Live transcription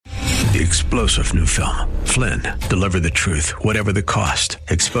The explosive new film, Flynn, deliver the truth, whatever the cost,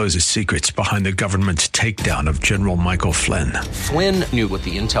 exposes secrets behind the government's takedown of General Michael Flynn. Flynn knew what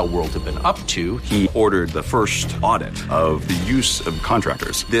the intel world had been up to. He ordered the first audit of the use of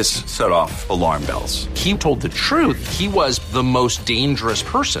contractors. This set off alarm bells. He told the truth. He was the most dangerous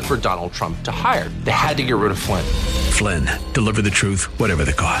person for Donald Trump to hire. They had to get rid of Flynn. Flynn, deliver the truth, whatever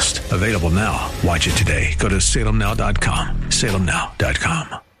the cost. Available now. Watch it today. Go to salemnow.com.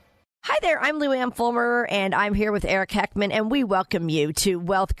 salemnow.com. Hi there, I'm Lou Ann Fulmer, and I'm here with Eric Heckman, and we welcome you to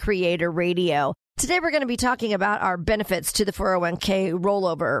Wealth Creator Radio. Today we're going to be talking about our benefits to the 401k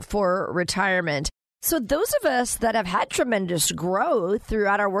rollover for retirement. So those of us that have had tremendous growth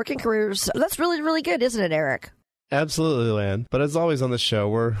throughout our working careers, that's really, really good, isn't it, Eric? Absolutely, Lan. But as always on the show,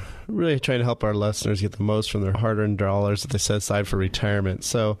 we're really trying to help our listeners get the most from their hard-earned dollars that they set aside for retirement.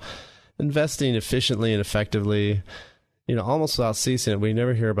 So investing efficiently and effectively, almost without ceasing it, we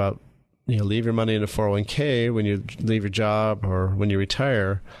never hear about leave your money in a 401k when you leave your job or when you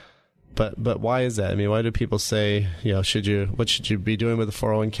retire. But why is that? I mean, why do people say, what should you be doing with the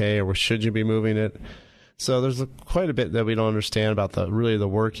 401k, or should you be moving it? So there's quite a bit that we don't understand about the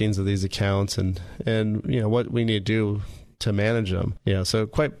workings of these accounts and what we need to do to manage them. So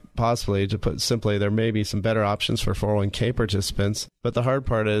quite possibly, to put simply, there may be some better options for 401k participants. But the hard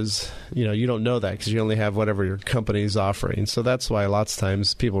part is, you don't know that because you only have whatever your company is offering. So that's why lots of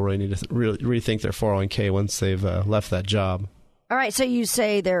times people really need to rethink their 401k once they've left that job. All right. So you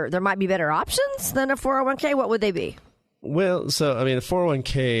say there might be better options than a 401k. What would they be? Well, so, a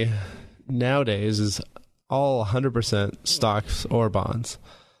 401k nowadays is all 100% stocks or bonds.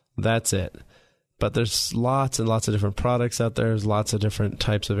 That's it. But there's lots and lots of different products out there. There's lots of different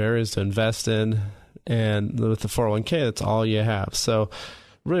types of areas to invest in. And with the 401k, that's all you have. So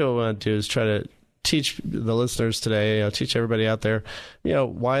really what we want to do is try to teach the listeners today, teach everybody out there,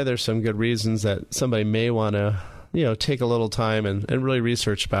 why there's some good reasons that somebody may want to, take a little time and really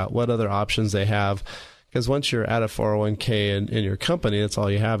research about what other options they have. Because once you're at a 401k in your company, that's all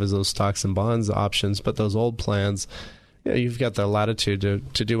you have is those stocks and bonds options. But those old plans, you've got the latitude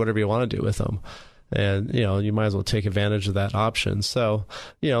to do whatever you want to do with them. And, you might as well take advantage of that option. So,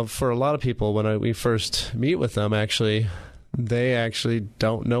 for a lot of people, when we first meet with them, they actually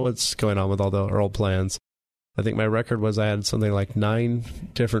don't know what's going on with all the old plans. I think my record was I had something like 9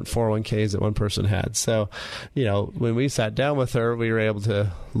 different 401ks that one person had. So, when we sat down with her, we were able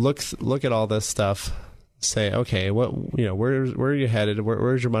to look at all this stuff, say, okay, where are you headed?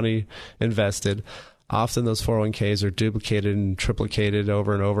 Where's your money invested? Often those 401ks are duplicated and triplicated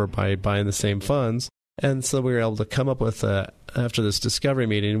over and over by buying the same funds. And so we were able to come up with, after this discovery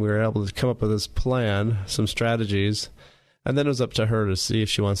meeting, we were able to come up with this plan, some strategies, and then it was up to her to see if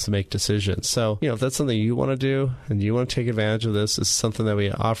she wants to make decisions. So, if that's something you want to do and you want to take advantage of this, is something that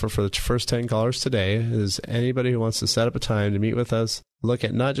we offer for the first 10 callers today, is anybody who wants to set up a time to meet with us, look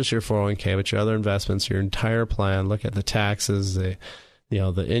at not just your 401k, but your other investments, your entire plan, look at the taxes, the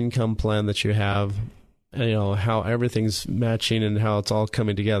income plan that you have, how everything's matching and how it's all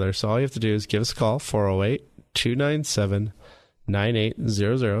coming together. So all you have to do is give us a call, 408-297-9800. Again,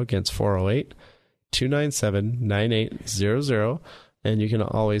 it's 408-297-9800. And you can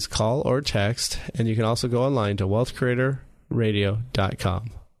always call or text. And you can also go online to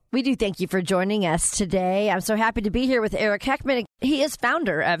wealthcreatorradio.com. We do thank you for joining us today. I'm so happy to be here with Eric Heckman. He is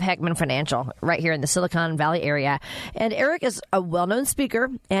founder of Heckman Financial right here in the Silicon Valley area. And Eric is a well-known speaker,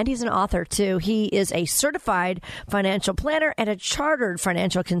 and he's an author, too. He is a certified financial planner and a chartered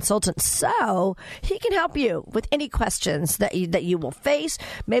financial consultant. So he can help you with any questions that you will face.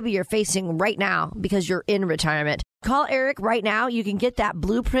 Maybe you're facing right now because you're in retirement. Call Eric right now. You can get that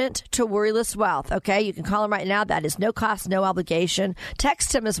blueprint to worryless wealth, okay? You can call him right now. That is no cost, no obligation.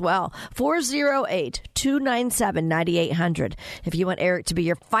 Text him as well, 408-297-9800. If you want Eric to be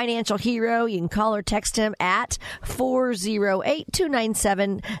your financial hero, you can call or text him at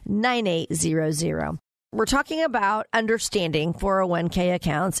 408-297-9800. We're talking about understanding 401k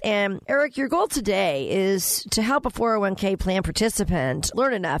accounts. And Eric, your goal today is to help a 401k plan participant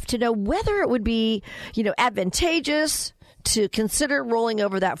learn enough to know whether it would be, advantageous to consider rolling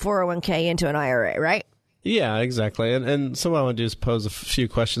over that 401k into an IRA, right? Yeah, exactly. And so what I want to do is pose a few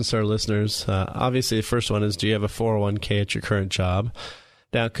questions to our listeners. Obviously, the first one is, do you have a 401k at your current job?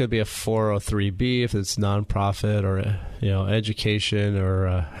 Now, it could be a 403b if it's nonprofit or, education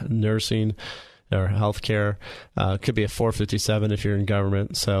or nursing or healthcare. It could be a 457 if you're in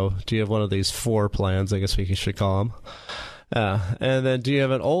government. So do you have one of these 4 plans, I guess we should call them? And then do you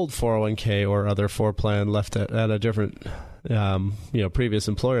have an old 401k or other 4 plan left at a different, previous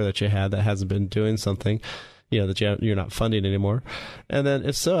employer that you had that hasn't been doing something? that you're not funding anymore? And then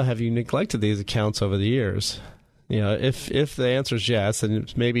if so, have you neglected these accounts over the years? If the answer is yes, then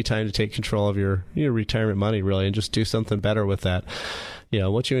it's maybe time to take control of your retirement money, really, and just do something better with that.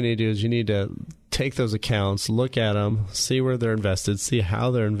 What you need to do is you need to take those accounts, look at them, see where they're invested, see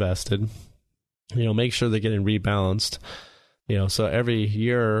how they're invested, make sure they're getting rebalanced. So every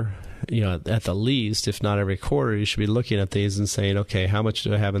year, at the least, if not every quarter, you should be looking at these and saying, okay, how much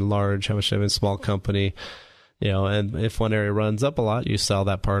do I have in large? How much do I have in small company? And if one area runs up a lot, you sell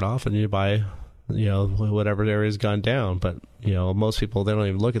that part off and you buy whatever area's gone down. But, most people, they don't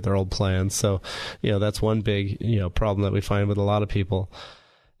even look at their old plans. So, that's one big, problem that we find with a lot of people.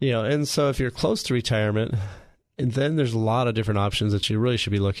 And so if you're close to retirement, and then there's a lot of different options that you really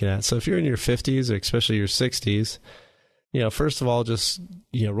should be looking at. So if you're in your 50s, or especially your 60s, first of all, just,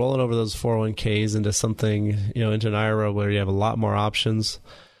 rolling over those 401ks into something, into an IRA where you have a lot more options.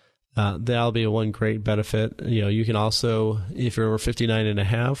 That'll be one great benefit. You can also, if you're over 59 and a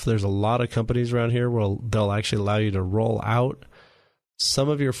half, there's a lot of companies around here where they'll actually allow you to roll out some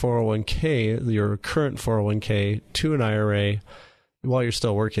of your 401k, your current 401k, to an IRA while you're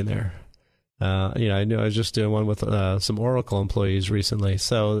still working there. I know I was just doing one with some Oracle employees recently.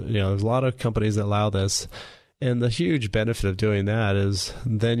 So, there's a lot of companies that allow this. And the huge benefit of doing that is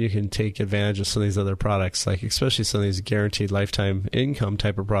then you can take advantage of some of these other products, like especially some of these guaranteed lifetime income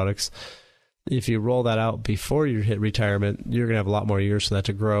type of products. If you roll that out before you hit retirement, you're going to have a lot more years for that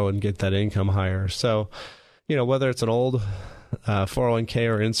to grow and get that income higher. So, whether it's an old 401k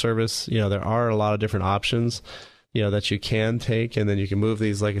or in-service, there are a lot of different options, that you can take. And then you can move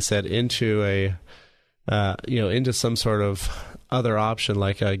these, like I said, into into some sort of other option,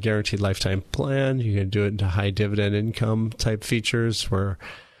 like a guaranteed lifetime plan. You can do it into high dividend income type features where,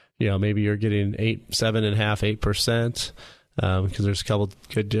 maybe you're getting 7.5%, 8%, because there's a couple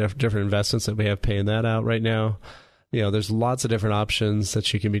good different investments that we have paying that out right now. There's lots of different options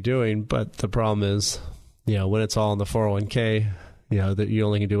that you can be doing, but the problem is, when it's all in the 401k, that you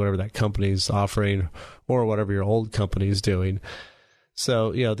only can do whatever that company's offering or whatever your old company's doing.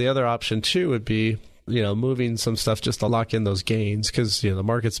 So, the other option too would be, moving some stuff just to lock in those gains, because, the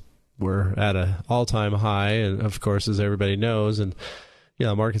markets were at an all-time high. And of course, as everybody knows, and,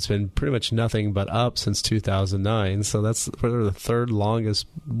 the market's been pretty much nothing but up since 2009. So that's the third longest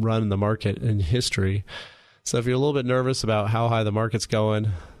run in the market in history. So if you're a little bit nervous about how high the market's going,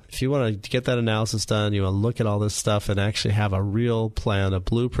 if you want to get that analysis done, you want to look at all this stuff and actually have a real plan, a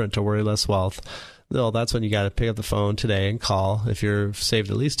blueprint to worry less wealth, well, that's when you got to pick up the phone today and call. If you're saved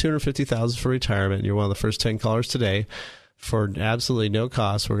at least $250,000 for retirement, and you're one of the first 10 callers today, for absolutely no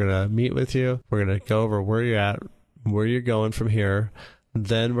cost, we're going to meet with you. We're going to go over where you're at, where you're going from here.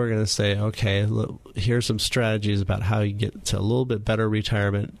 Then we're going to say, okay, look, here's some strategies about how you get to a little bit better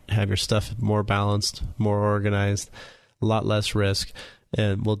retirement, have your stuff more balanced, more organized, a lot less risk.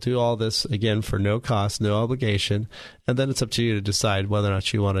 And we'll do all this, again, for no cost, no obligation. And then it's up to you to decide whether or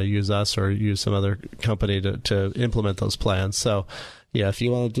not you want to use us or use some other company to implement those plans. So, if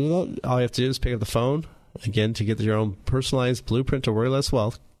you want to do that, all you have to do is pick up the phone. Again, to get your own personalized blueprint to worry less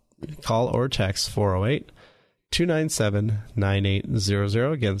wealth, call or text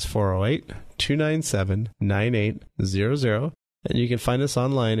 408-297-9800. Again, it's 408-297-9800. And you can find us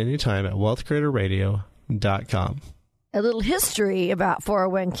online anytime at wealthcreatorradio.com. A little history about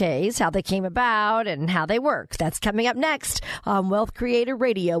 401ks, how they came about, and how they work. That's coming up next on Wealth Creator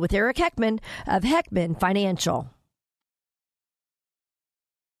Radio with Eric Heckman of Heckman Financial.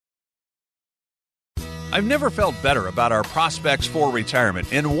 I've never felt better about our prospects for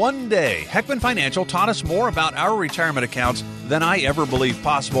retirement. In one day, Heckman Financial taught us more about our retirement accounts than I ever believed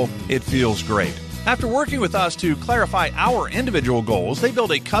possible. It feels great. After working with us to clarify our individual goals, they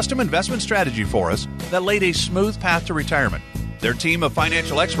built a custom investment strategy for us that laid a smooth path to retirement. Their team of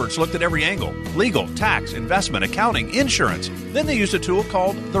financial experts looked at every angle: legal, tax, investment, accounting, insurance. Then they used a tool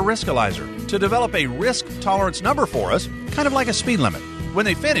called the Riskalyzer to develop a risk tolerance number for us, kind of like a speed limit. When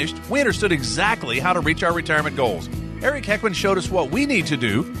they finished, we understood exactly how to reach our retirement goals. Eric Heckman showed us what we need to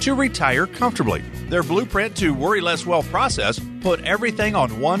do to retire comfortably. Their blueprint to worry less wealth process put everything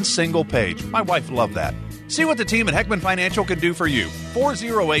on one single page. My wife loved that. See what the team at Heckman Financial can do for you.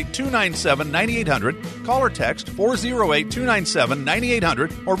 408-297-9800. Call or text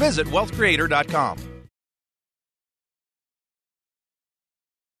 408-297-9800 or visit wealthcreator.com.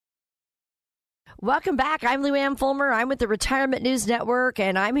 Welcome back. I'm Lou Ann Fulmer. I'm with the Retirement News Network,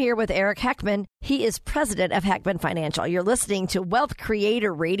 and I'm here with Eric Heckman. He is president of Heckman Financial. You're listening to Wealth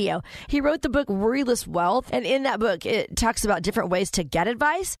Creator Radio. He wrote the book Worryless Wealth, and in that book, it talks about different ways to get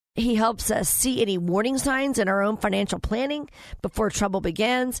advice He helps us see any warning signs in our own financial planning before trouble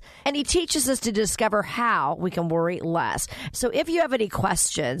begins, and he teaches us to discover how we can worry less. So if you have any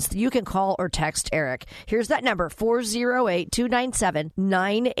questions, you can call or text Eric. Here's that number,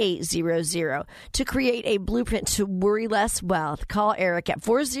 408-297-9800. To create a blueprint to worry less wealth, call Eric at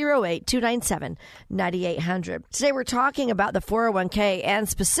 408-297-9800. Today we're talking about the 401k and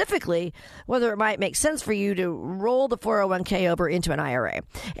specifically whether it might make sense for you to roll the 401k over into an IRA.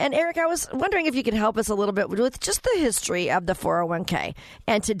 And Eric, I was wondering if you could help us a little bit with just the history of the 401k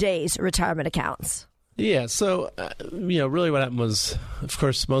and today's retirement accounts. Yeah, so, really what happened was, of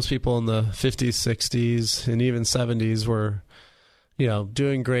course, most people in the 50s, 60s, and even 70s were,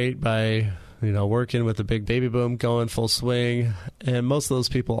 doing great by, working with the big baby boom going full swing. And most of those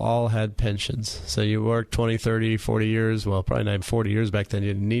people all had pensions. So you worked 20, 30, 40 years. Well, probably not even 40 years back then.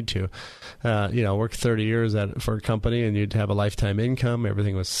 You didn't need to. Work 30 years for a company and you'd have a lifetime income.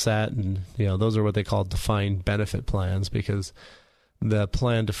 Everything was set. And, those are what they call defined benefit plans because the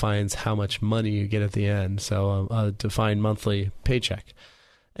plan defines how much money you get at the end. So a defined monthly paycheck.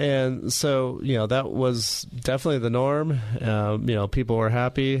 And so, that was definitely the norm. People were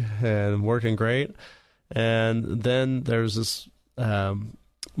happy and working great. And then there's this, there's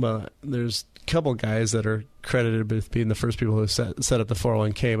a couple guys that are credited with being the first people who set up the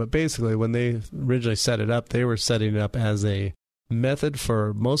 401k. But basically, when they originally set it up, they were setting it up as a method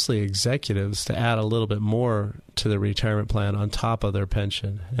for mostly executives to add a little bit more to the retirement plan on top of their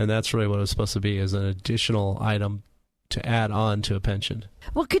pension. And that's really what it was supposed to be, as an additional item to add on to a pension.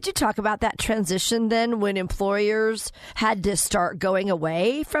 Well, could you talk about that transition then when employers had to start going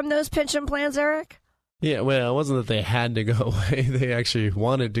away from those pension plans, Eric? Yeah, well, it wasn't that they had to go away. They actually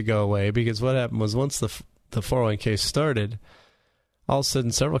wanted to go away because what happened was once the 401k started, all of a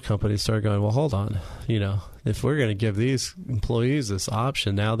sudden several companies started going, well, hold on, if we're going to give these employees this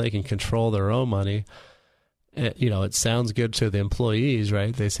option, now they can control their own money. It sounds good to the employees,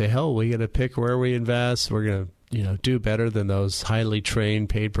 right? They say, we got to pick where we invest. We're going to do better than those highly trained,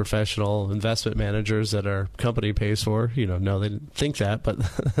 paid professional investment managers that our company pays for. No, they didn't think that, but,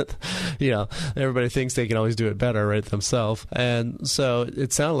 everybody thinks they can always do it better, right, themselves. And so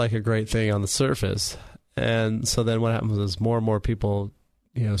it sounded like a great thing on the surface. And so then what happens is more and more people,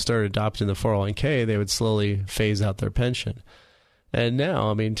 started adopting the 401k, they would slowly phase out their pension. And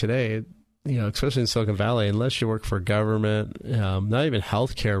now, today, especially in Silicon Valley, unless you work for government, not even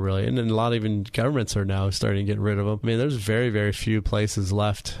healthcare really, and a lot of even governments are now starting to get rid of them. There's very, very few places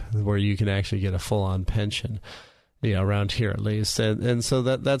left where you can actually get a full-on pension, around here at least. And so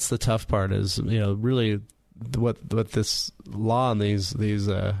that's the tough part is, really what this law and these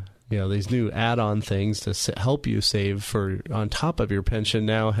new add-on things to help you save for on top of your pension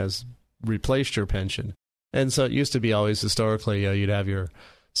now has replaced your pension. And so it used to be always historically, you'd have your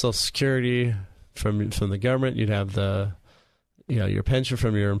Social Security from the government, you'd have the your pension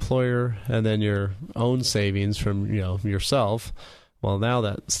from your employer, and then your own savings from yourself. Well, now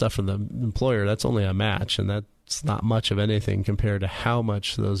that stuff from the employer, that's only a match, and that's not much of anything compared to how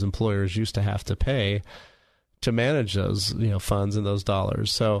much those employers used to have to pay to manage those funds and those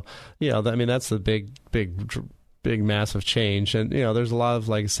dollars. So that's the big massive change. And there's a lot of,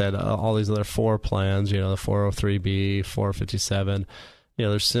 like I said, all these other 4 plans, the 403b, 457.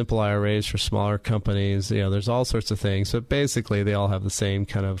 There's simple IRAs for smaller companies. There's all sorts of things. But basically, they all have the same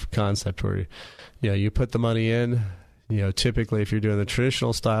kind of concept where, you put the money in. Typically, if you're doing the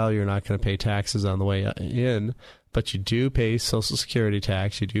traditional style, you're not going to pay taxes on the way in, but you do pay Social Security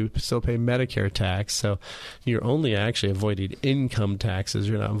tax. You do still pay Medicare tax. So you're only actually avoiding income taxes.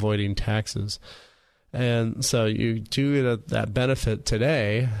 You're not avoiding taxes. And so you do get that benefit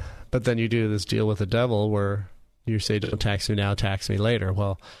today, but then you do this deal with the devil where you say, don't tax me now, tax me later.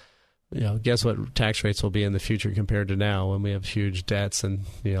 Well, guess what tax rates will be in the future compared to now when we have huge debts and,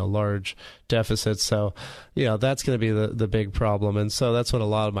 large deficits. So, that's going to be the big problem. And so that's what a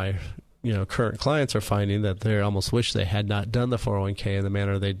lot of my, current clients are finding, that they almost wish they had not done the 401k in the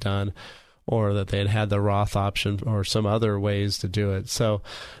manner they'd done, or that they had the Roth option or some other ways to do it. So,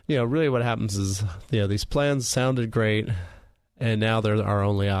 really what happens is, these plans sounded great, and now they're our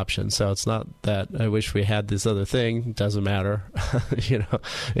only option. So it's not that I wish we had this other thing. It doesn't matter.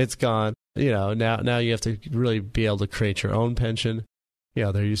 It's gone. Now you have to really be able to create your own pension.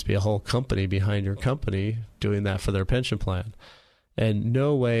 There used to be a whole company behind your company doing that for their pension plan. And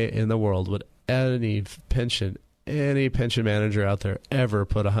no way in the world would any pension manager out there ever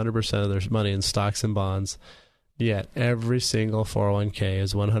put 100% of their money in stocks and bonds, Yet every single 401k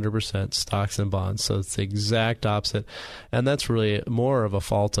is 100% stocks and bonds. So it's the exact opposite. And that's really more of a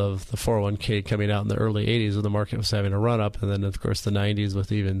fault of the 401k coming out in the early 80s when the market was having a run-up. And then, of course, the 90s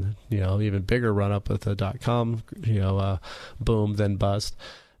with even bigger run-up with the dot-com, boom, then bust.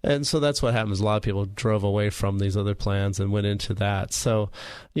 And so that's what happens. A lot of people drove away from these other plans and went into that. So,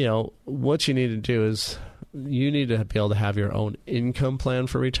 what you need to do is you need to be able to have your own income plan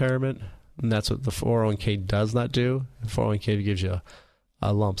for retirement. And that's what the 401k does not do. The 401k gives you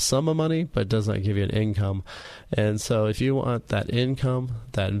a lump sum of money, but does not give you an income. And so if you want that income,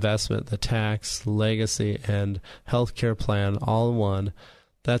 that investment, the tax, legacy, and healthcare plan all in one,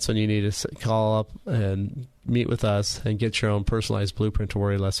 that's when you need to call up and meet with us and get your own personalized blueprint to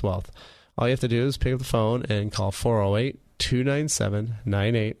worry less wealth. All you have to do is pick up the phone and call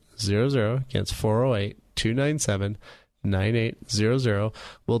 408-297-9800. Again, it's 408-297-9800. 9800.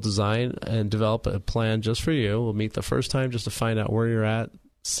 We'll design and develop a plan just for you. We'll meet the first time just to find out where you're at,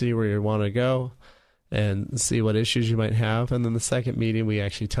 see where you want to go, and see what issues you might have. And then the second meeting, we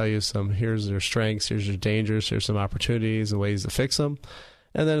actually tell you here's your strengths, here's your dangers, here's some opportunities and ways to fix them.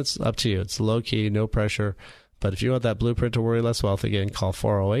 And then it's up to you. It's low key, no pressure. But if you want that blueprint to worry less wealth, again, call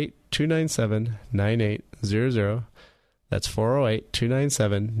 408-297-9800. That's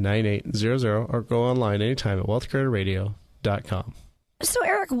 408-297-9800, or go online anytime at wealthcreatorradio.com. So,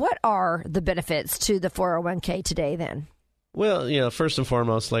 Eric, what are the benefits to the 401k today then? Well, first and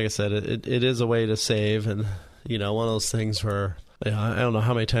foremost, like I said, it is a way to save. And, one of those things where I don't know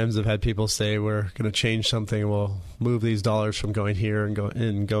how many times I've had people say we're going to change something. We'll move these dollars from going here and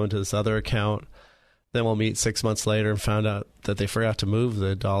go into this other account. Then we'll meet 6 months later and found out that they forgot to move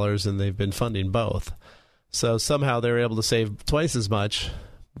the dollars and they've been funding both. So somehow they were able to save twice as much,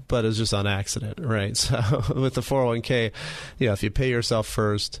 but it was just on accident, right? So with the 401k, if you pay yourself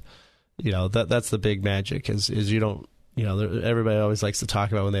first, that's the big magic is you don't, everybody always likes to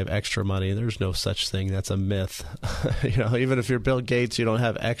talk about when they have extra money. There's no such thing. That's a myth. Even if you're Bill Gates, you don't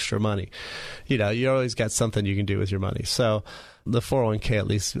have extra money. You always got something you can do with your money. So the 401k at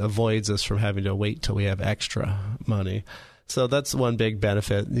least avoids us from having to wait till we have extra money. So that's one big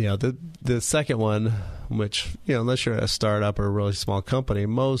benefit. The second one, which, unless you're a startup or a really small company,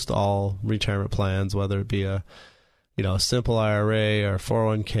 most all retirement plans, whether it be a simple IRA or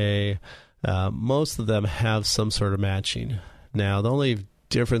 401k, most of them have some sort of matching. Now, the only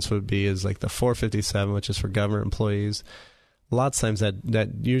difference would be is like the 457, which is for government employees. Lots of times that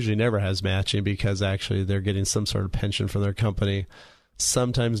usually never has matching because actually they're getting some sort of pension from their company.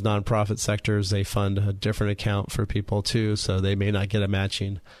 Sometimes nonprofit sectors, they fund a different account for people too, so they may not get a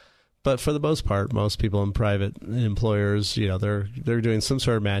matching. But for the most part, most people in private employers, they're doing some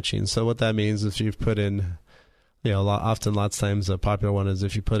sort of matching. So what that means is if you've put in, lots of times a popular one is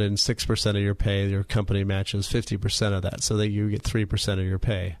if you put in 6% of your pay, your company matches 50% of that, so that you get 3% of your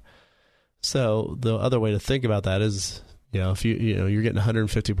pay. So the other way to think about that is, if you're getting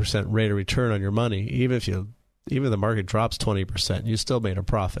 150% rate of return on your money, even if the market drops 20%, you still made a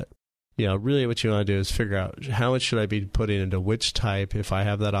profit. Really what you want to do is figure out how much should I be putting into which type if I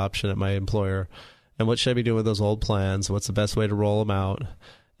have that option at my employer, and what should I be doing with those old plans, what's the best way to roll them out,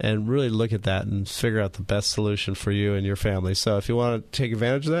 and really look at that and figure out the best solution for you and your family. So if you want to take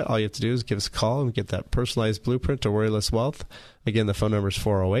advantage of that, all you have to do is give us a call and get that personalized blueprint to worry less wealth. Again, the phone number is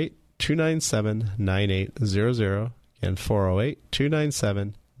 408-297-9800, and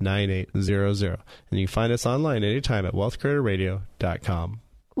 408-297-9800. 9800. And you can find us online anytime at wealthcreatorradio.com.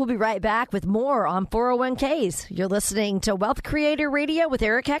 We'll be right back with more on 401ks. You're listening to Wealth Creator Radio with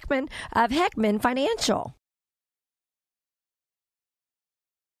Eric Heckman of Heckman Financial.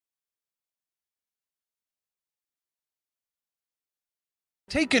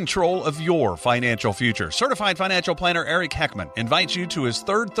 Take control of your financial future. Certified financial planner Eric Heckman invites you to his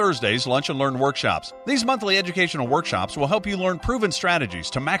third Thursday's Lunch and Learn workshops. These monthly educational workshops will help you learn proven strategies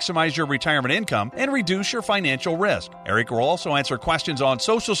to maximize your retirement income and reduce your financial risk. Eric will also answer questions on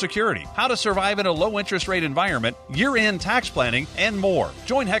Social Security, how to survive in a low-interest rate environment, year-end tax planning, and more.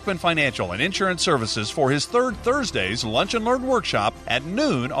 Join Heckman Financial and Insurance Services for his third Thursday's Lunch and Learn workshop at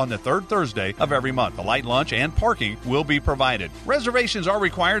noon on the third Thursday of every month. A light lunch and parking will be provided. Reservations are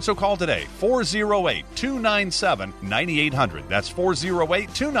required, so call today, 408-297-9800. That's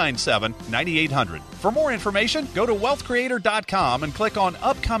 408-297-9800. For more information, go to wealthcreator.com and click on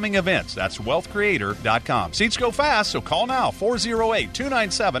upcoming events. That's wealthcreator.com. Seats go fast, so call now,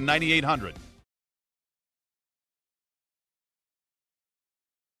 408-297-9800.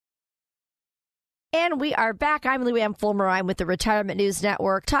 And we are back. I'm Luann Fulmer. I'm with the Retirement News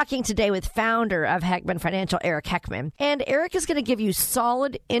Network, talking today with founder of Heckman Financial, Eric Heckman. And Eric is going to give you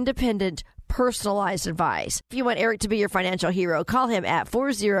solid, independent, personalized advice. If you want Eric to be your financial hero, call him at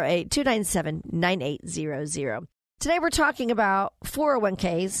 408-297-9800. Today we're talking about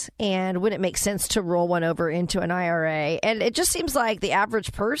 401ks and when it makes sense to roll one over into an IRA. And it just seems like the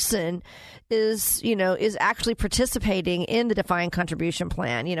average person is actually participating in the defined contribution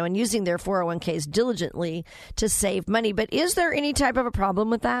plan, and using their 401ks diligently to save money. But is there any type of a problem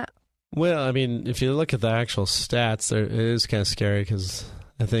with that? Well, I mean, if you look at the actual stats, it is kind of scary because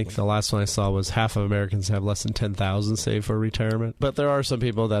I think the last one I saw was half of Americans have less than $10,000 saved for retirement. But there are some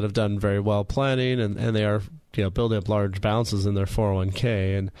people that have done very well planning, and they are building up large balances in their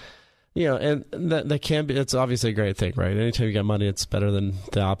 401k, and and that can be, it's obviously a great thing, right? Anytime you got money, it's better than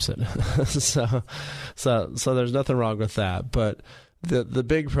the opposite. so there's nothing wrong with that. But the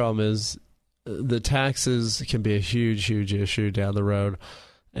big problem is the taxes can be a huge issue down the road,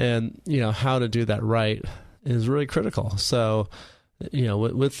 and how to do that right is really critical. So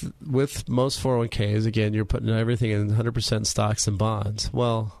with most 401ks, again, you're putting everything in 100% stocks and bonds.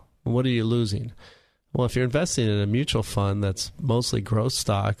 Well, what are you losing? Well, if you're investing in a mutual fund that's mostly growth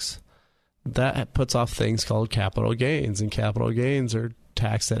stocks, that puts off things called capital gains, and capital gains are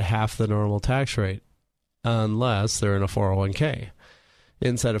taxed at half the normal tax rate unless they're in a 401k.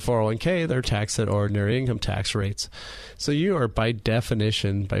 Inside a 401k, they're taxed at ordinary income tax rates. So you are, by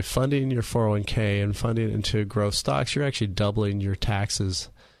definition, by funding your 401k and funding it into growth stocks, you're actually doubling your taxes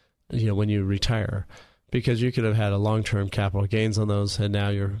when you retire, because you could have had a long-term capital gains on those, and now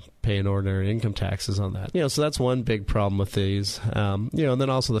you're paying ordinary income taxes on that. So that's one big problem with these. And then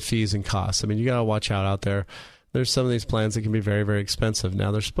also the fees and costs. I mean, you got to watch out there. There's some of these plans that can be very, very expensive.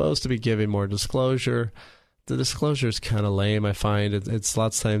 Now, they're supposed to be giving more disclosure. The disclosure is kind of lame, I find. It's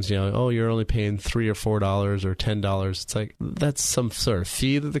lots of times, you're only paying $3 or $4 or $10. It's like, that's some sort of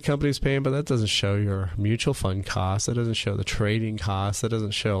fee that the company's paying, but that doesn't show your mutual fund costs. That doesn't show the trading costs. That doesn't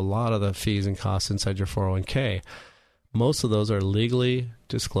show a lot of the fees and costs inside your 401k. Most of those are legally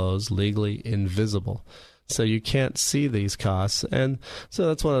disclosed, legally invisible. So you can't see these costs. And so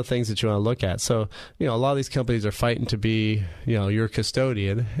that's one of the things that you want to look at. So, a lot of these companies are fighting to be, your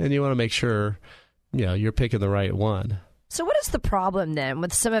custodian, and you want to make sure you're picking the right one. So what is the problem then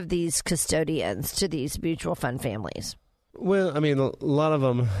with some of these custodians to these mutual fund families? Well, I mean, a lot of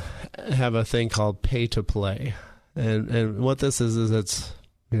them have a thing called pay to play. And what this is it's,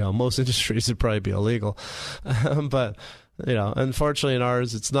 most industries would probably be illegal. But, unfortunately in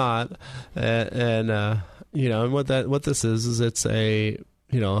ours, it's not. And what this is it's a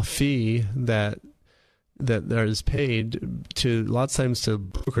fee that is paid to lots of times to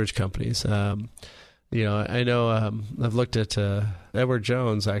brokerage companies. I know I've looked at Edward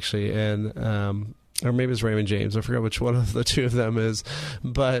Jones, actually, and or maybe it's Raymond James. I forgot which one of the two of them is.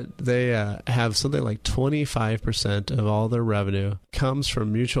 But they have something like 25% of all their revenue comes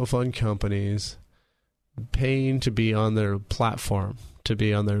from mutual fund companies paying to be on their platform, to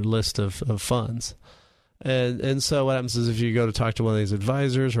be on their list of funds. And so what happens is if you go to talk to one of these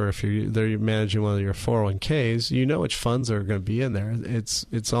advisors, or if they're managing one of your 401ks, which funds are going to be in there.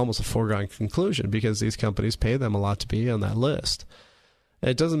 It's almost a foregone conclusion because these companies pay them a lot to be on that list.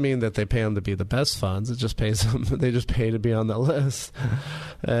 It doesn't mean that they pay them to be the best funds. It just pays them. They just pay to be on that list.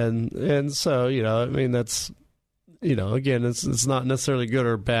 And so, I mean, that's, again, it's not necessarily good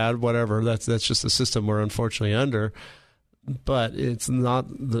or bad, whatever. That's just a system we're unfortunately under. But it's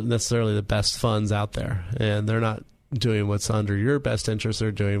not necessarily the best funds out there, and they're not doing what's under your best interest.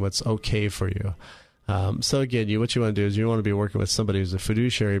 They're doing what's okay for you. So again, what you want to do is you want to be working with somebody who's a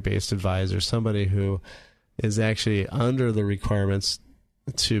fiduciary-based advisor, somebody who is actually under the requirements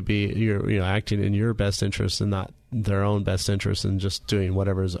to be acting in your best interest and not their own best interest, and just doing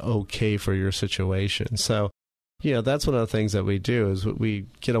whatever is okay for your situation. So that's one of the things that we do is we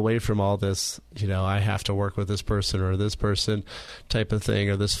get away from all this, I have to work with this person or this person type of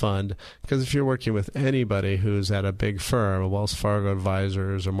thing or this fund. Because if you're working with anybody who's at a big firm, a Wells Fargo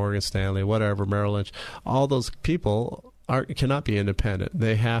Advisors or Morgan Stanley, whatever, Merrill Lynch, all those people cannot be independent.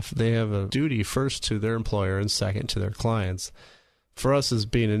 They have a duty first to their employer and second to their clients. For us as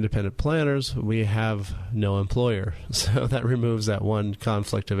being independent planners, we have no employer. So that removes that one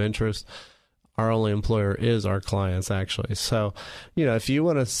conflict of interest. Our only employer is our clients, actually. So, if you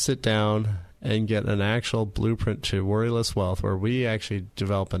want to sit down and get an actual blueprint to worryless wealth, where we actually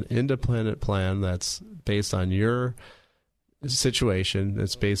develop an independent plan that's based on your situation,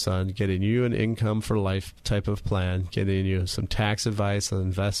 it's based on getting you an income for life type of plan, getting you some tax advice and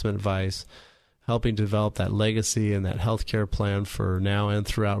investment advice, helping develop that legacy and that healthcare plan for now and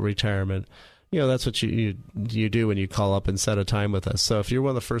throughout retirement. That's what you do when you call up and set a time with us. So if you're one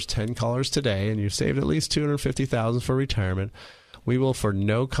of the first 10 callers today and you've saved at least $250,000 for retirement, We will, for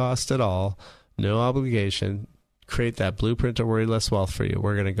no cost at all, no obligation, create that blueprint to worry less wealth for you.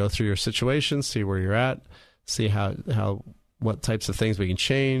 We're going to go through your situation, see where you're at, see what types of things we can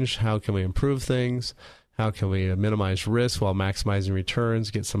change, how can we improve things, how can we minimize risk while maximizing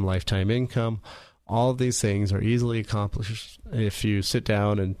returns, get some lifetime income. All of these things are easily accomplished if you sit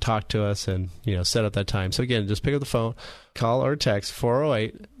down and talk to us and set up that time. So again, just pick up the phone, call or text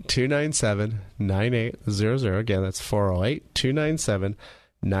 408-297-9800. Again, that's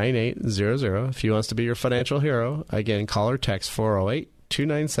 408-297-9800. If you want us to be your financial hero, again, call or text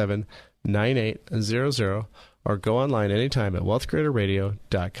 408-297-9800. Or go online anytime at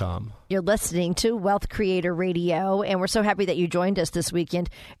wealthcreatorradio.com. You're listening to Wealth Creator Radio, and we're so happy that you joined us this weekend.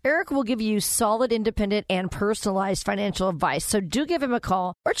 Eric will give you solid, independent, and personalized financial advice, so do give him a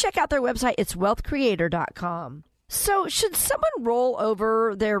call or check out their website. It's wealthcreator.com. So should someone roll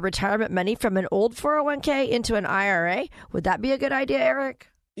over their retirement money from an old 401k into an IRA? Would that be a good idea, Eric?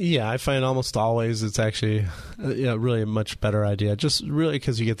 Yeah, I find almost always it's actually really a much better idea, just really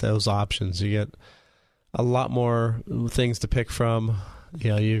because you get those options. You get a lot more things to pick from.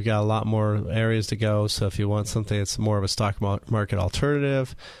 You've got a lot more areas to go. So if you want something that's more of a stock market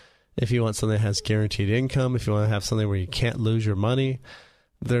alternative, if you want something that has guaranteed income, if you want to have something where you can't lose your money,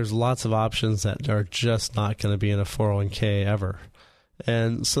 there's lots of options that are just not going to be in a 401k ever.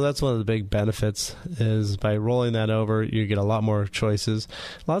 And so that's one of the big benefits is by rolling that over, you get a lot more choices.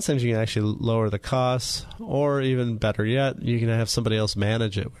 A lot of times you can actually lower the costs, or even better yet, you can have somebody else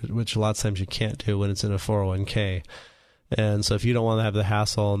manage it, which a lot of times you can't do when it's in a 401k. And so if you don't want to have the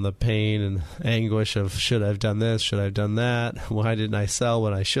hassle and the pain and anguish of should I have done this, should I have done that, why didn't I sell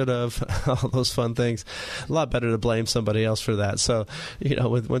when I should have, all those fun things, a lot better to blame somebody else for that. So,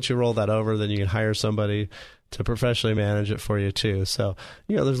 once you roll that over, then you can hire somebody to professionally manage it for you too. So,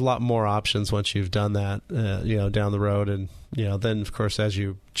 there's a lot more options once you've done that, down the road. And, then of course, as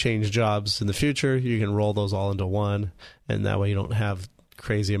you change jobs in the future, you can roll those all into one. And that way you don't have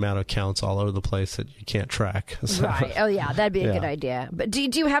crazy amount of accounts all over the place that you can't track. So, right. Oh yeah. That'd be a good idea. But do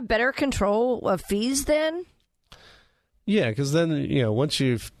you have better control of fees then? Yeah. Because then, once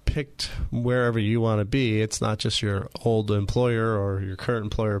you've picked wherever you want to be, it's not just your old employer or your current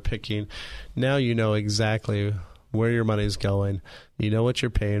employer picking. Now you know exactly where your money's going. You know what you're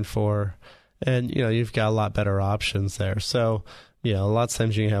paying for, and you've got a lot better options there. So a lot of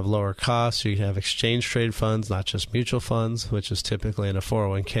times you can have lower costs. You can have exchange trade funds, not just mutual funds, which is typically in a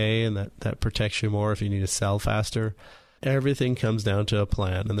 401k, and that protects you more if you need to sell faster. Everything comes down to a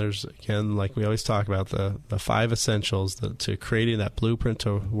plan. And there's, again, like we always talk about, the 5 essentials to creating that blueprint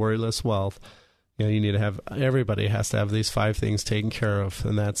to worry less wealth. You need to have, everybody has to have these 5 things taken care of.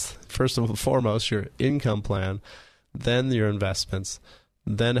 And that's, first and foremost, your income plan, then your investments,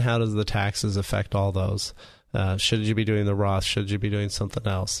 then how does the taxes affect all those? Should you be doing the Roth? Should you be doing something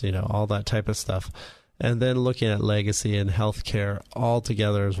else? All that type of stuff. And then looking at legacy and healthcare all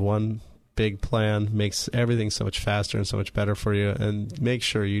together as one big plan makes everything so much faster and so much better for you, and make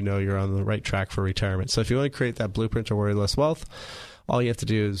sure you're on the right track for retirement. So if you want to create that blueprint to worry less wealth, all you have to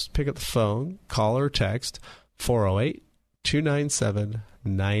do is pick up the phone, call or text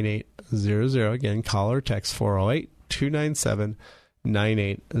 408-297-9800. Again, call or text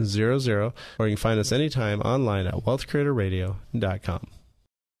 408-297-9800, or you can find us anytime online at wealthcreatorradio.com.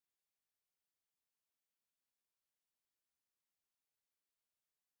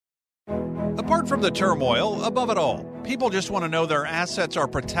 Apart from the turmoil, above it all, people just want to know their assets are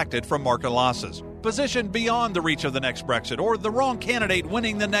protected from market losses, positioned beyond the reach of the next Brexit or the wrong candidate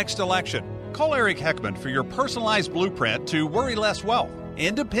winning the next election. Call Eric Heckman for your personalized blueprint to worry less wealth.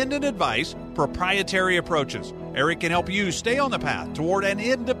 Independent advice, proprietary approaches. Eric can help you stay on the path toward an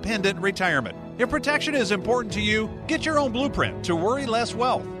independent retirement. If protection is important to you, get your own blueprint to worry less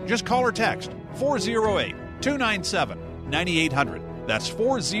wealth. Just call or text 408-297-9800. That's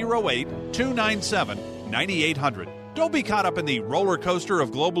 408-297-9800. Don't be caught up in the roller coaster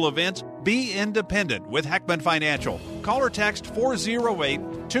of global events. Be independent with Heckman Financial. Call or text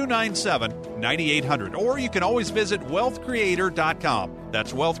 408-297-9800. Or you can always visit wealthcreator.com.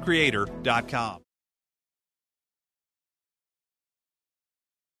 That's wealthcreator.com.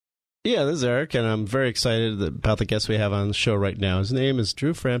 Yeah, this is Eric, and I'm very excited about the guest we have on the show right now. His name is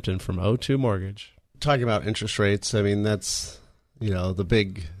Drew Frampton from O2 Mortgage. Talking about interest rates, I mean, that's the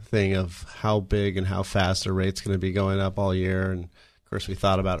big thing of how big and how fast are rates going to be going up all year. And of course, we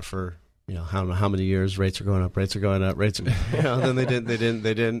thought about it for I don't know how many years rates are going up. Then they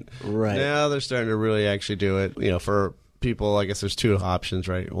didn't. Right now they're starting to really actually do it. For people, I guess there's 2 options,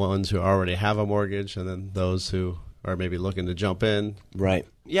 right? Ones who already have a mortgage, and then those who are maybe looking to jump in. Right.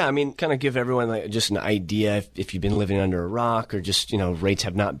 Yeah, I mean, kind of give everyone just an idea if you've been living under a rock or just, rates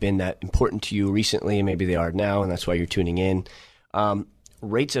have not been that important to you recently, and maybe they are now, and that's why you're tuning in.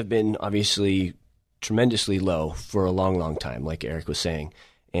 Rates have been obviously tremendously low for a long, long time, like Eric was saying.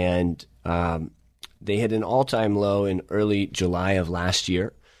 And they hit an all-time low in early July of last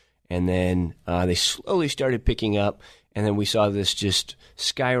year, and then they slowly started picking up. And then we saw this just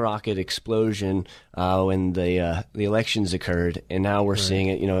skyrocket explosion when the elections occurred, and now we're seeing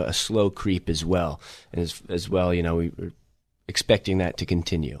it, a slow creep as well. And as well, we were expecting that to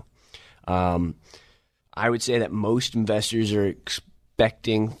continue. I would say that most investors are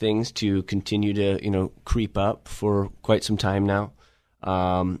expecting things to continue to, creep up for quite some time now,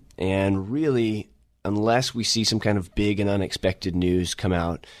 and really, unless we see some kind of big and unexpected news come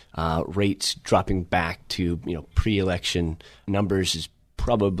out, rates dropping back to pre-election numbers is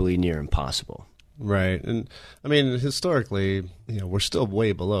probably near impossible. Right. And I mean, historically, we're still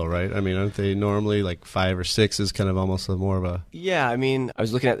way below, right? I mean, aren't they normally like 5 or 6 is kind of almost more of a... Yeah, I mean, I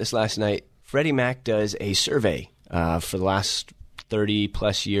was looking at this last night. Freddie Mac does a survey for the last 30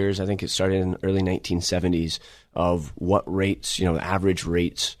 plus years. I think it started in the early 1970s of what rates, average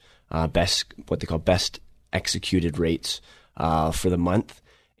rates, what they call best executed rates for the month.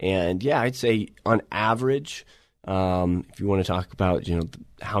 And yeah, I'd say on average, if you want to talk about,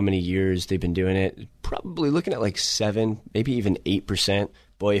 how many years they've been doing it, probably looking at like 7, maybe even 8%.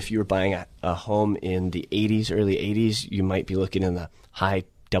 Boy, if you were buying a home in the 80s, early 80s, you might be looking in the high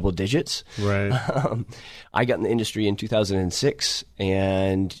double digits. Right. I got in the industry in 2006,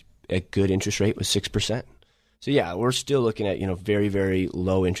 and a good interest rate was 6%. So yeah, we're still looking at, very, very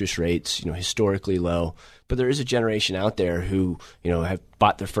low interest rates, historically low. But there is a generation out there who, have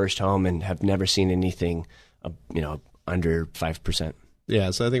bought their first home and have never seen anything, under 5%.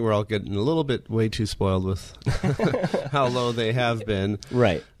 Yeah, so I think we're all getting a little bit way too spoiled with how low they have been.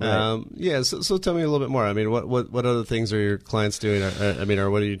 Right. Yeah, so tell me a little bit more. I mean, what other things are your clients doing?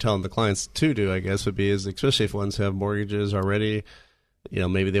 Or what are you telling the clients to do, I guess, would be, is especially if ones who have mortgages already,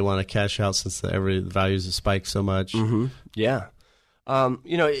 maybe they want to cash out since the values have spiked so much. Mm-hmm. Yeah.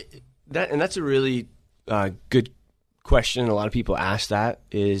 That's a really good question. A lot of people ask that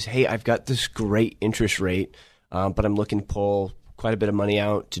is, hey, I've got this great interest rate, but I'm looking to pull quite a bit of money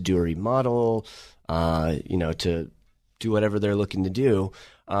out to do a remodel, to do whatever they're looking to do.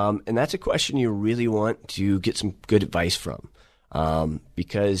 And that's a question you really want to get some good advice from.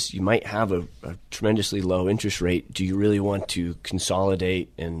 Because you might have a tremendously low interest rate. Do you really want to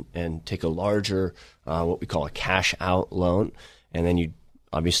consolidate and take a larger, what we call a cash out loan? And then you'd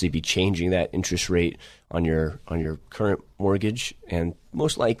obviously be changing that interest rate on your current mortgage, and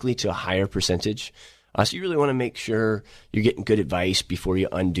most likely to a higher percentage. So you really want to make sure you're getting good advice before you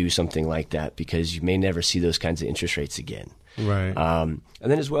undo something like that, because you may never see those kinds of interest rates again. Right. And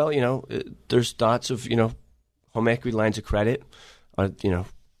then as well, there's thoughts of, home equity lines of credit. Would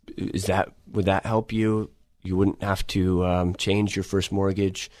that help you? You wouldn't have to change your first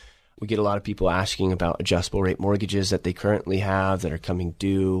mortgage. We get a lot of people asking about adjustable rate mortgages that they currently have that are coming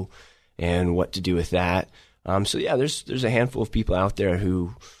due, and what to do with that. So yeah, there's a handful of people out there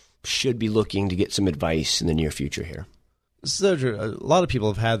who should be looking to get some advice in the near future here. So a lot of people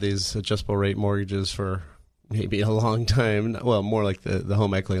have had these adjustable rate mortgages for maybe a long time. Well, more like the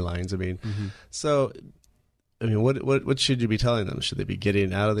home equity lines. I mean, So. I mean, what should you be telling them? Should they be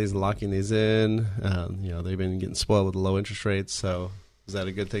getting out of these and locking these in? They've been getting spoiled with the low interest rates. So is that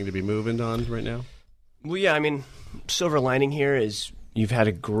a good thing to be moving on right now? Well, yeah. I mean, silver lining here is you've had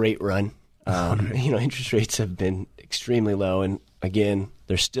a great run. Interest rates have been extremely low. And again,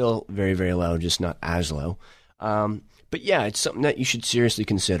 they're still very, very low, just not as low. But yeah, it's something that you should seriously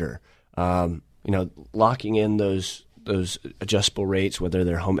consider. Locking in those adjustable rates, whether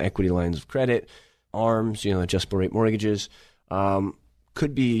they're home equity lines of credit, ARMs, adjustable rate mortgages,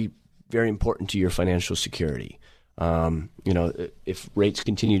 could be very important to your financial security. If rates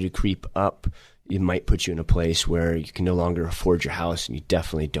continue to creep up, it might put you in a place where you can no longer afford your house, and you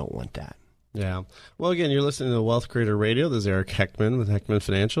definitely don't want that. Yeah. Well, again, you're listening to Wealth Creator Radio. This is Eric Heckman with Heckman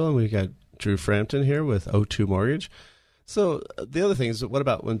Financial, and we've got Drew Frampton here with O2 Mortgage. So the other thing is, what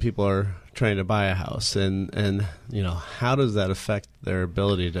about when people are trying to buy a house, and how does that affect their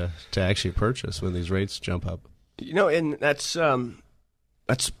ability to actually purchase when these rates jump up? And that's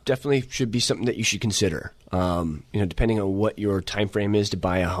definitely should be something that you should consider. Depending on what your time frame is to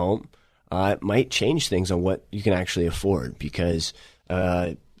buy a home, it might change things on what you can actually afford. Because,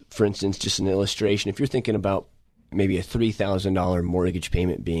 for instance, just an illustration, if you're thinking about maybe a $3,000 mortgage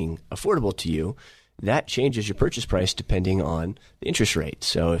payment being affordable to you, that changes your purchase price depending on the interest rate.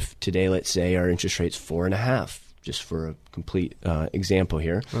 So if today, let's say, our interest rate's 4.5%, just for a complete example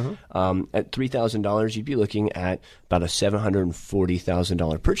here. At $3,000, you'd be looking at about a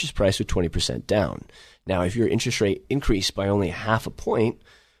 $740,000 purchase price with 20% down. Now, if your interest rate increased by only half a point,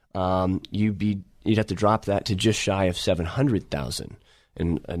 you'd have to drop that to just shy of $700,000.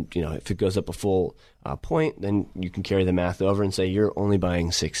 And if it goes up a full point, then you can carry the math over and say you're only buying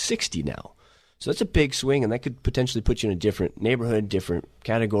 $660 now. So that's a big swing, and that could potentially put you in a different neighborhood, different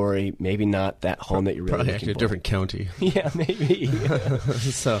category, maybe not that home that you're really looking for. A different county. Yeah, maybe.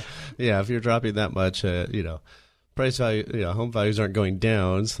 So, if you're dropping that much, price value, home values aren't going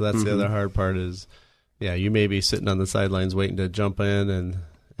down. So that's the other hard part is, you may be sitting on the sidelines waiting to jump in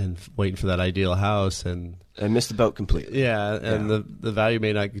and waiting for that ideal house, and I missed the boat completely. And the value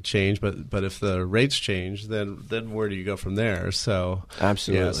may not change, but if the rates change, then where do you go from there? So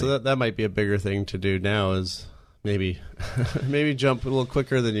absolutely. So that might be a bigger thing to do now is maybe jump a little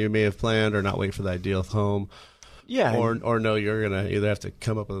quicker than you may have planned, or not wait for the ideal home. Yeah. Or no, you're gonna either have to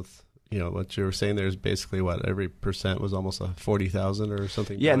come up with, what you were saying there is basically every percent was almost a 40,000 or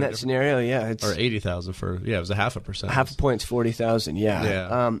something. Yeah, in that scenario, or 80,000 it was a half a percent. Half a point's 40,000. Yeah.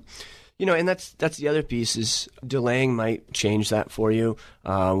 Yeah. And that's the other piece is delaying might change that for you.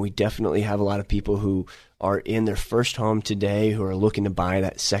 We definitely have a lot of people who are in their first home today who are looking to buy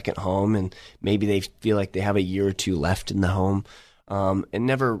that second home, and maybe they feel like they have a year or two left in the home. And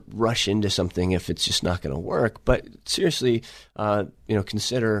never rush into something if it's just not going to work. But seriously,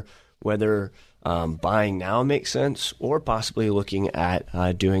 consider whether buying now makes sense, or possibly looking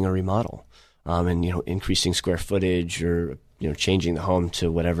at doing a remodel, and increasing square footage, or changing the home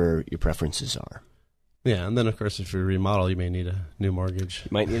to whatever your preferences are. Yeah, and then of course, if you remodel, you may need a new mortgage. You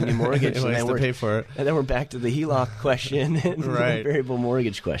might need a new mortgage. You might have to pay for it. And then we're back to the HELOC question and right. the variable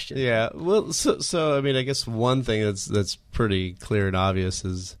mortgage question. Yeah, well, so I mean, I guess one thing that's pretty clear and obvious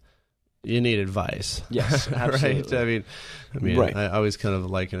is you need advice. Yes, absolutely. Right? I mean, right. I always kind of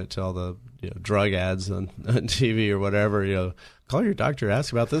liken it to all the drug ads on TV or whatever. Call your doctor,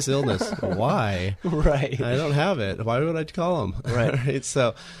 ask about this illness. Why? Right. I don't have it. Why would I call them? Right.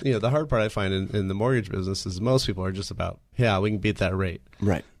 So, the hard part I find in the mortgage business is most people are just about, we can beat that rate.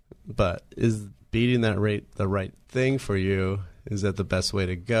 Right. But is beating that rate the right thing for you? Is that the best way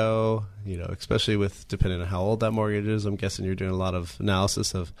to go? Especially depending on how old that mortgage is. I'm guessing you're doing a lot of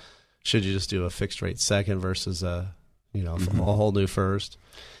analysis of, should you just do a fixed rate second versus a whole new first?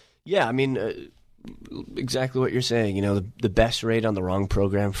 Yeah, I mean, exactly what you're saying. The best rate on the wrong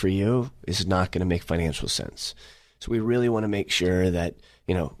program for you is not going to make financial sense. So we really want to make sure that,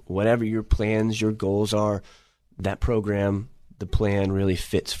 whatever your plans, your goals are, that program, the plan really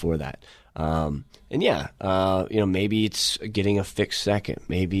fits for that. Maybe it's getting a fixed second.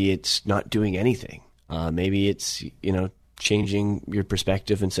 Maybe it's not doing anything. Maybe it's, changing your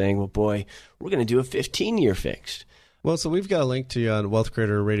perspective and saying, well, boy, we're going to do a 15-year fixed. Well, so we've got a link to you on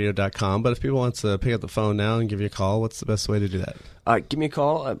wealthcreatorradio.com, but if people want to pick up the phone now and give you a call, what's the best way to do that? Give me a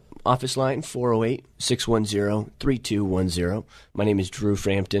call, office line 408-610-3210. My name is Drew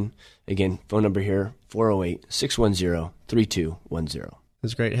Frampton. Again, phone number here, 408-610-3210.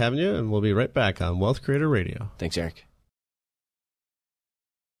 It's great having you, and we'll be right back on Wealth Creator Radio. Thanks, Eric.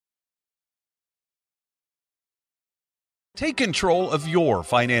 Take control of your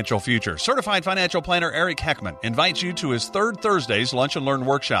financial future. Certified financial planner Eric Heckman invites you to his third Thursdays Lunch and Learn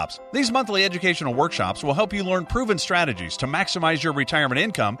workshops. These monthly educational workshops will help you learn proven strategies to maximize your retirement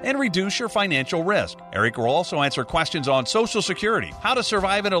income and reduce your financial risk. Eric will also answer questions on Social Security, how to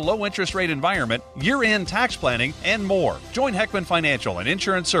survive in a low-interest rate environment, year-end tax planning, and more. Join Heckman Financial and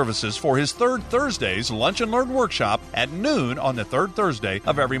Insurance Services for his third Thursdays Lunch and Learn workshop at noon on the third Thursday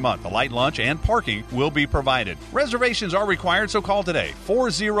of every month. A light lunch and parking will be provided. Reservations are required, so call today,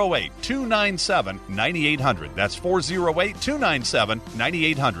 408-297-9800. That's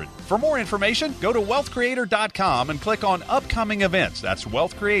 408-297-9800. For more information, go to wealthcreator.com and click on upcoming events. That's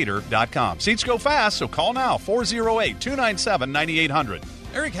wealthcreator.com. Seats go fast, so call now, 408-297-9800.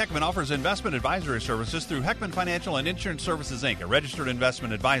 Eric Heckman offers investment advisory services through Heckman Financial and Insurance Services, Inc., a registered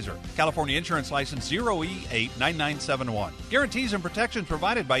investment advisor. California Insurance License 0E89971. Guarantees and protections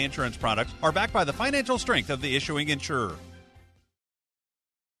provided by insurance products are backed by the financial strength of the issuing insurer.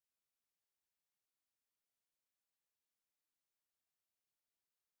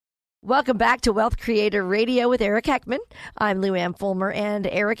 Welcome back to Wealth Creator Radio with Eric Heckman. I'm Lou Ann Fulmer, and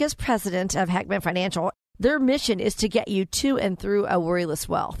Eric is president of Heckman Financial. Their mission is to get you to and through a worryless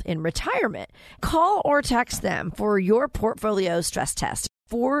wealth in retirement. Call or text them for your portfolio stress test.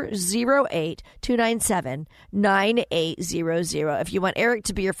 408-297-9800. If you want Eric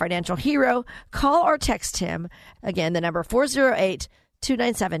to be your financial hero, call or text him. Again, the number 408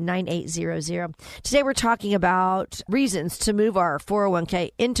 408-297-9800. Today we're talking about reasons to move our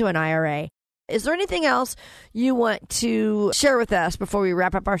 401k into an IRA. Is there anything else you want to share with us before we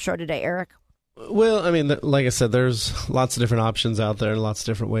wrap up our show today, Eric? Well, I mean, like I said, there's lots of different options out there, lots of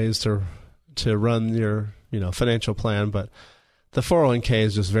different ways to run your financial plan, but the 401k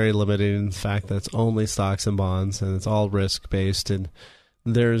is just very limited in the fact that it's only stocks and bonds, and it's all risk-based, and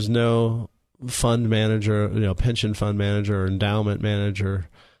there's no fund manager, pension fund manager or endowment manager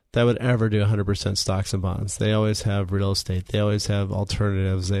that would ever do 100% stocks and bonds. They always have real estate. They always have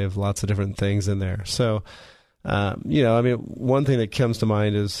alternatives. They have lots of different things in there. So, one thing that comes to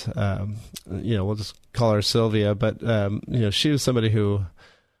mind is, we'll just call her Sylvia, but, she was somebody who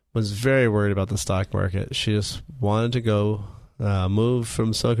was very worried about the stock market. She just wanted to go move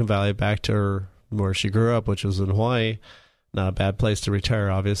from Silicon Valley back to where she grew up, which was in Hawaii. Not a bad place to retire,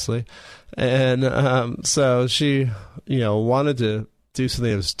 obviously. And so she, wanted to do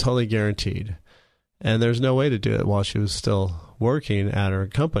something that was totally guaranteed. And there's no way to do it while she was still working at her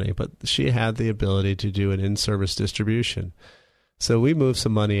company. But she had the ability to do an in-service distribution. So we moved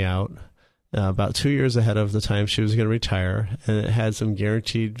some money out about 2 years ahead of the time she was going to retire. And it had some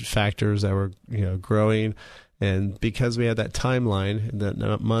guaranteed factors that were, growing. And because we had that timeline,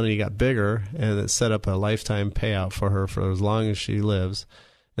 that money got bigger, and it set up a lifetime payout for her for as long as she lives,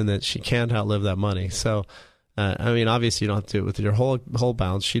 and that she can't outlive that money. So, obviously you don't have to do it with your whole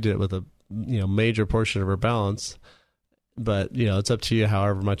balance. She did it with a major portion of her balance, but it's up to you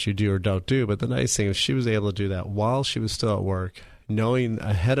however much you do or don't do. But the nice thing is she was able to do that while she was still at work, knowing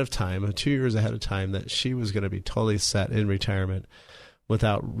ahead of time, 2 years ahead of time, that she was going to be totally set in retirement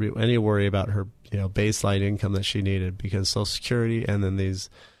without any worry about her baseline income that she needed, because Social Security and then these,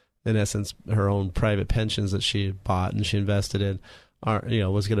 in essence, her own private pensions that she bought and she invested in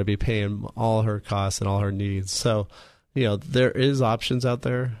was going to be paying all her costs and all her needs. So, there is options out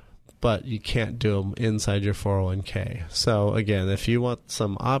there, but you can't do them inside your 401k. So again, if you want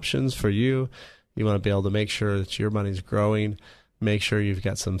some options for you want to be able to make sure that your money's growing, make sure you've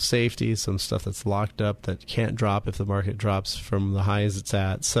got some safety, some stuff that's locked up that can't drop if the market drops from the highs it's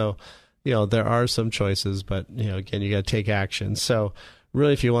at. So, there are some choices, but, again, you got to take action. So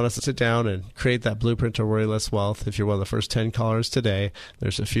really, if you want us to sit down and create that blueprint to worry less wealth, if you're one of the first 10 callers today,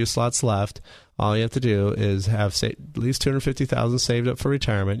 there's a few slots left. All you have to do is have at least $250,000 saved up for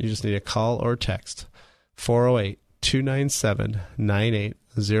retirement. You just need a call or text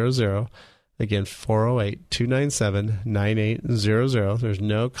 408-297-9800. Again, 408-297-9800. There's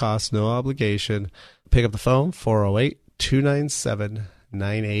no cost, no obligation. Pick up the phone, 408-297-9800.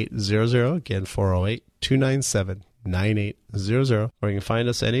 Again, 408-297-9800. Or you can find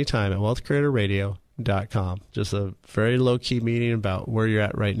us anytime at wealthcreatorradio.com. Just a very low-key meeting about where you're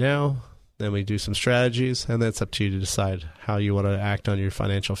at right now. Then we do some strategies, and that's up to you to decide how you want to act on your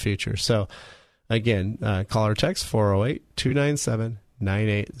financial future. So, again, call or text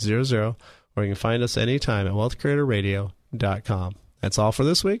 408-297-9800. Or you can find us anytime at wealthcreatorradio.com. That's all for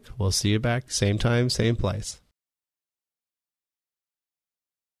this week. We'll see you back same time, same place.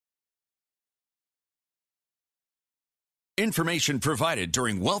 Information provided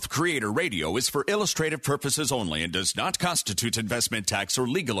during Wealth Creator Radio is for illustrative purposes only and does not constitute investment, tax, or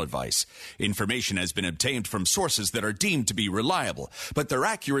legal advice. Information has been obtained from sources that are deemed to be reliable, but their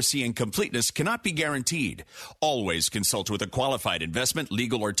accuracy and completeness cannot be guaranteed. Always consult with a qualified investment,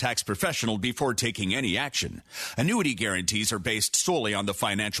 legal, or tax professional before taking any action. Annuity guarantees are based solely on the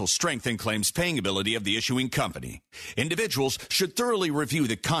financial strength and claims paying ability of the issuing company. Individuals should thoroughly review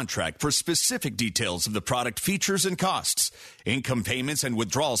the contract for specific details of the product features and costs. Income payments and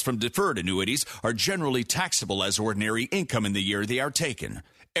withdrawals from deferred annuities are generally taxable as ordinary income in the year they are taken.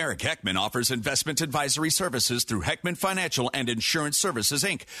 Eric Heckman offers investment advisory services through Heckman Financial and Insurance Services,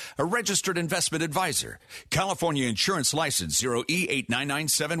 Inc., a registered investment advisor. California Insurance License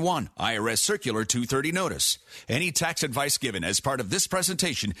 0E89971, IRS Circular 230 Notice. Any tax advice given as part of this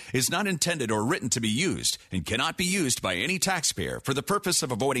presentation is not intended or written to be used and cannot be used by any taxpayer for the purpose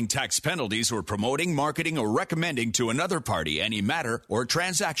of avoiding tax penalties or promoting, marketing, or recommending to another party any matter or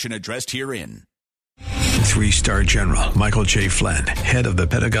transaction addressed herein. 3-star General Michael J. Flynn, head of the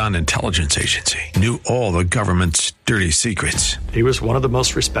Pentagon Intelligence Agency, knew all the government's dirty secrets. He was one of the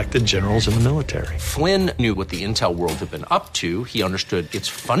most respected generals in the military. Flynn knew what the intel world had been up to. He understood its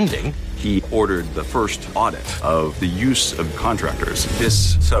funding. He ordered the first audit of the use of contractors.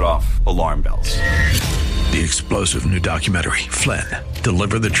 This set off alarm bells. The explosive new documentary, Flynn,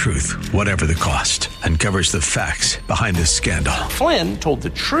 Deliver the Truth, Whatever the Cost, uncovers the facts behind this scandal. Flynn told the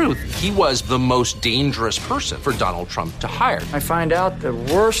truth. He was the most dangerous person for Donald Trump to hire. I find out the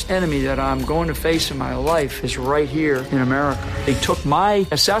worst enemy that I'm going to face in my life is right here in America. They took my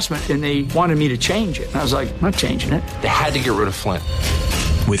assessment and they wanted me to change it. And I was like, I'm not changing it. They had to get rid of Flynn.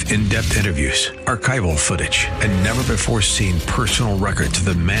 With in-depth interviews, archival footage, and never-before-seen personal records of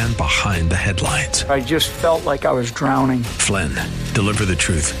the man behind the headlines. I just felt like I was drowning. Flynn, deliver the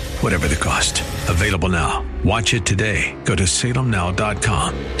truth, whatever the cost. Available now. Watch it today. Go to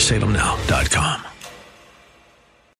salemnow.com. salemnow.com.